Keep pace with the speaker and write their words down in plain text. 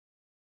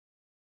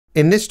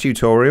In this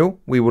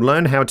tutorial, we will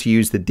learn how to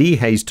use the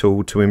Dehaze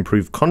tool to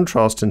improve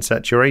contrast and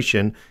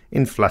saturation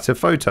in flatter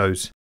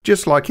photos,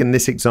 just like in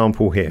this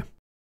example here.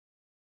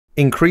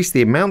 Increase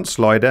the amount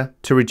slider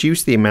to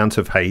reduce the amount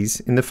of haze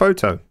in the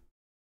photo.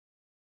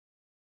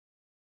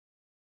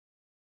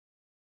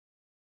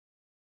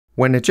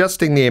 When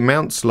adjusting the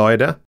amount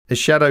slider, a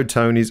shadow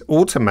tone is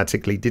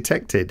automatically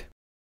detected.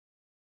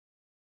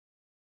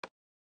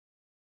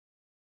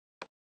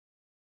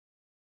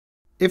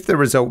 If the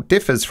result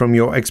differs from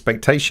your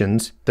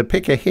expectations, the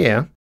picker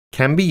here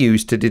can be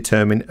used to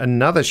determine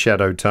another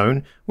shadow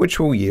tone which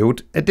will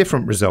yield a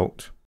different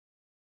result.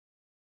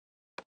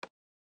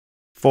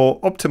 For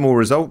optimal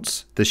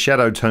results, the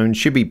shadow tone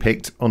should be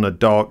picked on a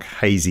dark,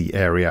 hazy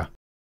area.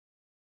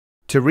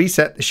 To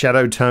reset the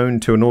shadow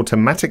tone to an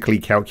automatically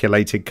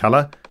calculated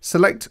colour,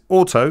 select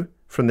Auto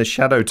from the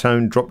Shadow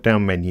Tone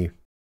drop-down menu.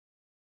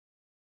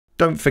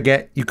 Don't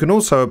forget, you can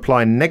also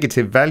apply a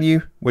negative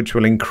value, which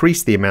will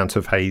increase the amount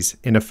of haze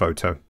in a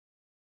photo.